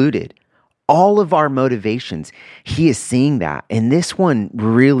included. All of our motivations, he is seeing that. And this one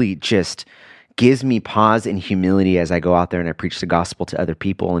really just gives me pause and humility as I go out there and I preach the gospel to other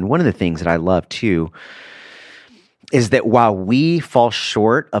people. And one of the things that I love too is that while we fall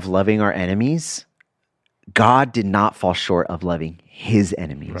short of loving our enemies, God did not fall short of loving his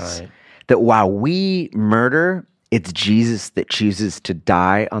enemies. Right. That while we murder, it's Jesus that chooses to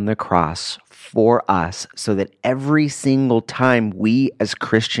die on the cross for us, so that every single time we as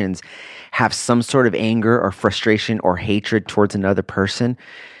Christians have some sort of anger or frustration or hatred towards another person,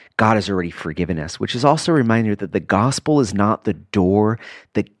 God has already forgiven us, which is also a reminder that the gospel is not the door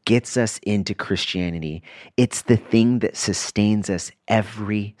that gets us into Christianity. It's the thing that sustains us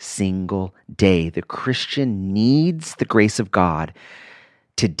every single day. The Christian needs the grace of God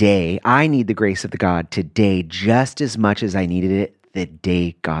today. I need the grace of the God today just as much as I needed it the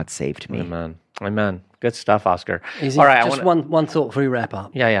day God saved me. Amen. Amen. Good stuff, Oscar. Easy. All right. Just one thought before we wrap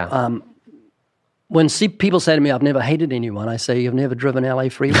up. Yeah. When people say to me, I've never hated anyone, I say, you've never driven LA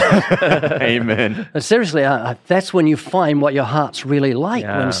freeway. Amen. But seriously, that's when you find what your heart's really like,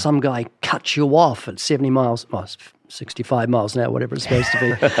 Yeah. when some guy cuts you off at 70 miles, 65 miles an hour, whatever it's supposed to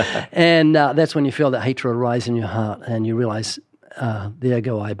be. And that's when you feel that hatred arise in your heart and you realize, there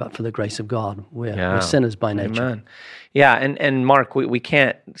go I, but for the grace of God. We're sinners by nature. Amen. Yeah, and Mark, we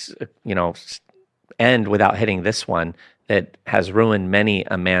can't, end without hitting this one that has ruined many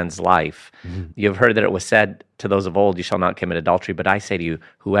a man's life. You've heard that it was said to those of old, you shall not commit adultery. But I say to you,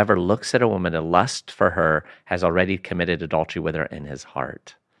 whoever looks at a woman to lust for her has already committed adultery with her in his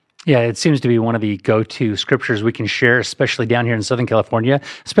heart. Yeah, it seems to be one of the go-to scriptures we can share, especially down here in Southern California,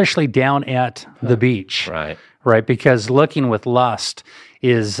 especially down at the beach. Right, because looking with lust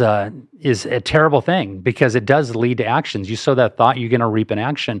is a terrible thing, because it does lead to actions. You sow that thought, you're going to reap an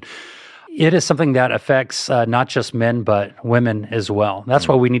action. It is something that affects not just men, but women as well. That's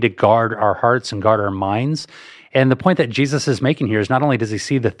why we need to guard our hearts and guard our minds. And the point that Jesus is making here is not only does he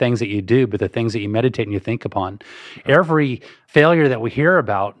see the things that you do, but the things that you meditate and you think upon. Every failure that we hear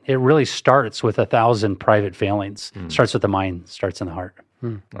about, it really starts with 1,000 private failings. Starts with the mind, starts in the heart.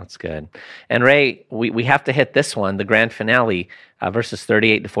 That's good. And Ray, we have to hit this one, the grand finale, verses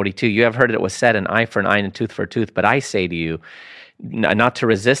 38 to 42. You have heard it was said, an eye for an eye and a tooth for a tooth. But I say to you, not to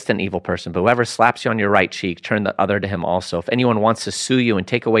resist an evil person, but whoever slaps you on your right cheek, turn the other to him also. If anyone wants to sue you and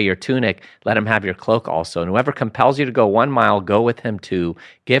take away your tunic, let him have your cloak also. And whoever compels you to go 1 mile, go with him 2.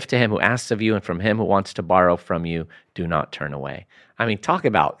 Give to him who asks of you, and from him who wants to borrow from you, do not turn away. I mean, talk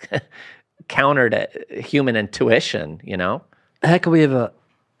about counter to human intuition, How can we ever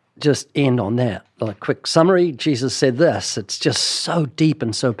just end on that? A quick summary, Jesus said this. It's just so deep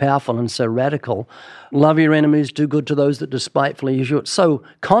and so powerful and so radical. Love your enemies, do good to those that despitefully use you. It's so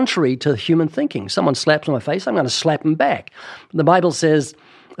contrary to human thinking. Someone slaps on my face, I'm going to slap them back. The Bible says,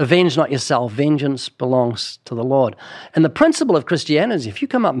 avenge not yourself, vengeance belongs to the Lord. And the principle of Christianity is if you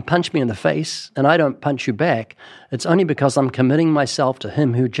come up and punch me in the face and I don't punch you back, it's only because I'm committing myself to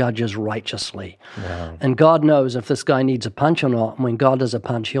him who judges righteously. Wow. And God knows if this guy needs a punch or not. And when God does a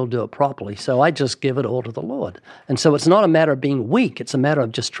punch, he'll do it properly. So I just give it all to the Lord. And so it's not a matter of being weak. It's a matter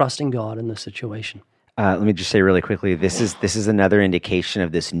of just trusting God in the situation. Let me just say really quickly, this is another indication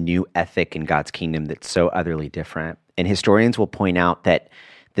of this new ethic in God's kingdom that's so utterly different. And historians will point out that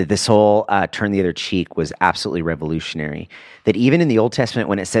this whole turn the other cheek was absolutely revolutionary. That even in the Old Testament,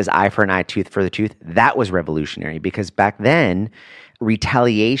 when it says eye for an eye, tooth for the tooth, that was revolutionary, because back then,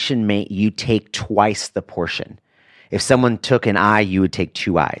 retaliation meant you take twice the portion. If someone took an eye, you would take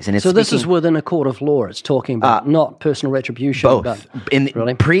 2 eyes. And so this is within a court of law. It's talking about not personal retribution. Both.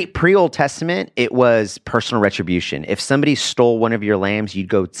 Really? Pre-Old Testament, it was personal retribution. If somebody stole one of your lambs, you'd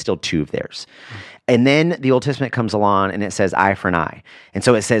go steal 2 of theirs. And then the Old Testament comes along and it says eye for an eye. And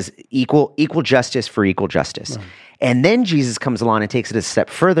so it says equal justice for equal justice. Right. And then Jesus comes along and takes it a step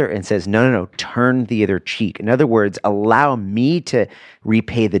further and says, no, turn the other cheek. In other words, allow me to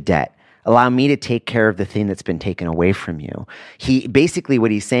repay the debt. Allow me to take care of the thing that's been taken away from you. Basically what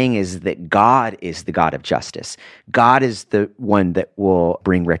he's saying is that God is the God of justice. God is the one that will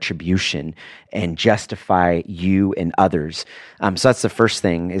bring retribution and justify you and others. So that's the first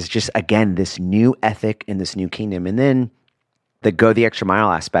thing, is just, again, this new ethic in this new kingdom. And then the go the extra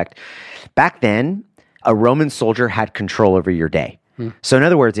mile aspect. Back then, a Roman soldier had control over your day. So in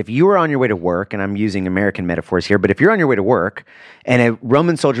other words, if you were on your way to work, and I'm using American metaphors here, but if you're on your way to work and a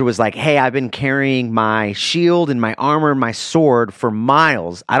Roman soldier was like, hey, I've been carrying my shield and my armor and my sword for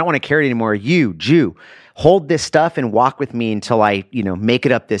miles. I don't want to carry it anymore. You, Jew, hold this stuff and walk with me until I, make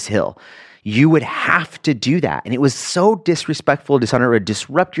it up this hill. You would have to do that. And it was so disrespectful, dishonorable, it would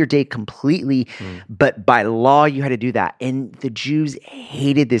disrupt your day completely. But by law, you had to do that. And the Jews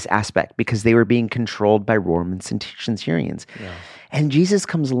hated this aspect because they were being controlled by Roman centurions. Yeah. And Jesus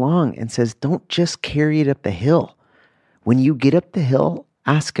comes along and says, don't just carry it up the hill. When you get up the hill,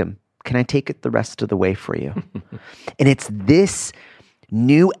 ask him, can I take it the rest of the way for you? And it's this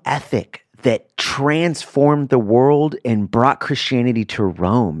new ethic that transformed the world and brought Christianity to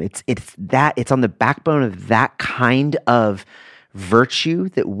Rome. It's on the backbone of that kind of virtue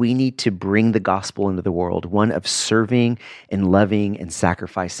that we need to bring the gospel into the world, one of serving and loving and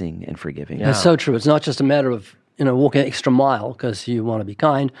sacrificing and forgiving. Yeah. That's so true. It's not just a matter of walking an extra mile because you want to be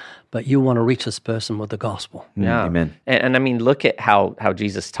kind, but you want to reach this person with the gospel. Yeah. Amen. And I mean, look at how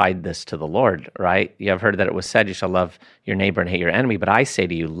Jesus tied this to the Lord, right? You have heard that it was said, you shall love your neighbor and hate your enemy. But I say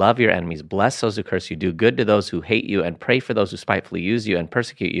to you, love your enemies, bless those who curse you, do good to those who hate you, and pray for those who spitefully use you and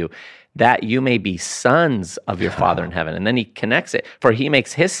persecute you, that you may be sons of your Father in heaven. And then he connects it. For he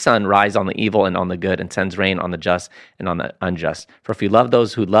makes his sun rise on the evil and on the good, and sends rain on the just and on the unjust. For if you love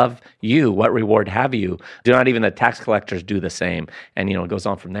those who love you, what reward have you? Do not even the tax collectors do the same? And, it goes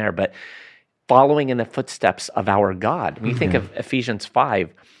on from there. But following in the footsteps of our God. When you think of Ephesians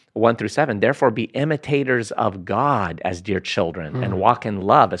 5, 1-7, therefore be imitators of God as dear children, and walk in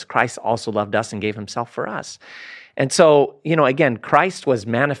love as Christ also loved us and gave himself for us. And so, again, Christ was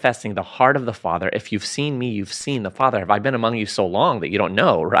manifesting the heart of the Father. If you've seen me, you've seen the Father. Have I been among you so long that you don't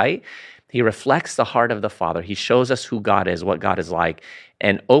know, right? He reflects the heart of the Father. He shows us who God is, what God is like,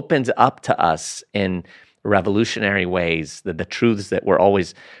 and opens up to us in revolutionary ways the truths that we're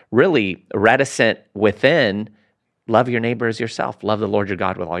always really reticent within. Love your neighbor as yourself. Love the Lord your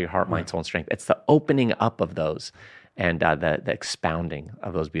God with all your heart, mind, soul, and strength. It's the opening up of those and the expounding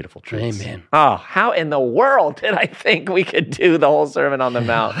of those beautiful truths. Amen. Oh, how in the world did I think we could do the whole Sermon on the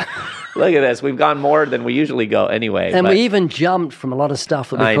Mount? Look at this. We've gone more than we usually go anyway. And we even jumped from a lot of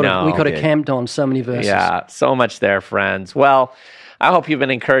stuff that we could have camped on so many verses. Yeah, so much there, friends. Well, I hope you've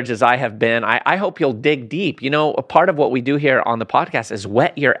been encouraged as I have been. I hope you'll dig deep. A part of what we do here on the podcast is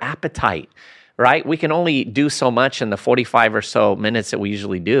whet your appetite, right? We can only do so much in the 45 or so minutes that we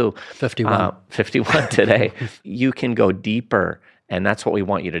usually do. 51. 51 today. You can go deeper. And that's what we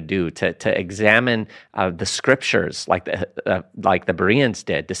want you to do, to examine the scriptures like the Bereans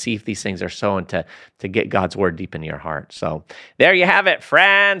did, to see if these things are so, and to get God's word deep into your heart. So there you have it,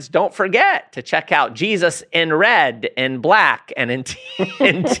 friends. Don't forget to check out Jesus in red, in black, and in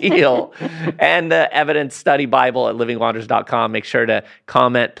teal, and the Evidence Study Bible at livingwaters.com. Make sure to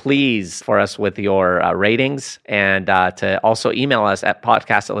comment, please, for us with your ratings, and to also email us at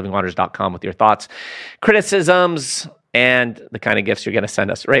podcast@livingwaters.com with your thoughts, criticisms, and the kind of gifts you're going to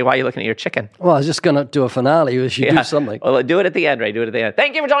send us. Ray, why are you looking at your chicken? Well, I was just going to do a finale. You should do something. Well, do it at the end, Ray. Do it at the end.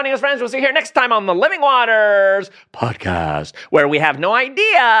 Thank you for joining us, friends. We'll see you here next time on the Living Waters podcast, where we have no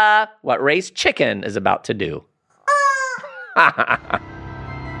idea what Ray's chicken is about to do.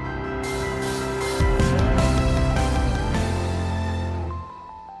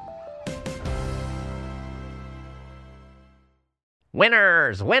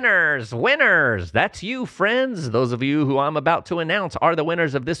 Winners, winners, winners. That's you, friends. Those of you who I'm about to announce are the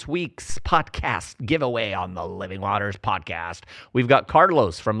winners of this week's podcast giveaway on the Living Waters podcast. We've got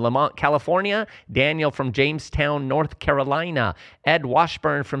Carlos from Lamont, California, Daniel from Jamestown, North Carolina, Ed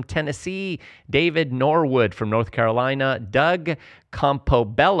Washburn from Tennessee, David Norwood from North Carolina, Doug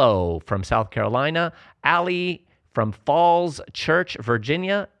Campobello from South Carolina, Ali from Falls Church,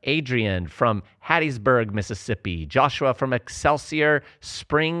 Virginia, Adrian from Hattiesburg, Mississippi, Joshua from Excelsior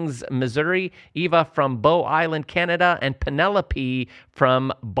Springs, Missouri, Eva from Bow Island, Canada, and Penelope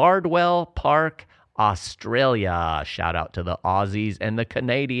from Bardwell Park, Australia. Shout out to the Aussies and the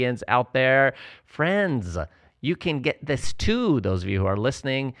Canadians out there. Friends, you can get this too. Those of you who are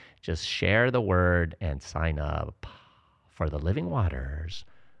listening, just share the word and sign up for the Living Waters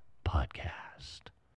podcast.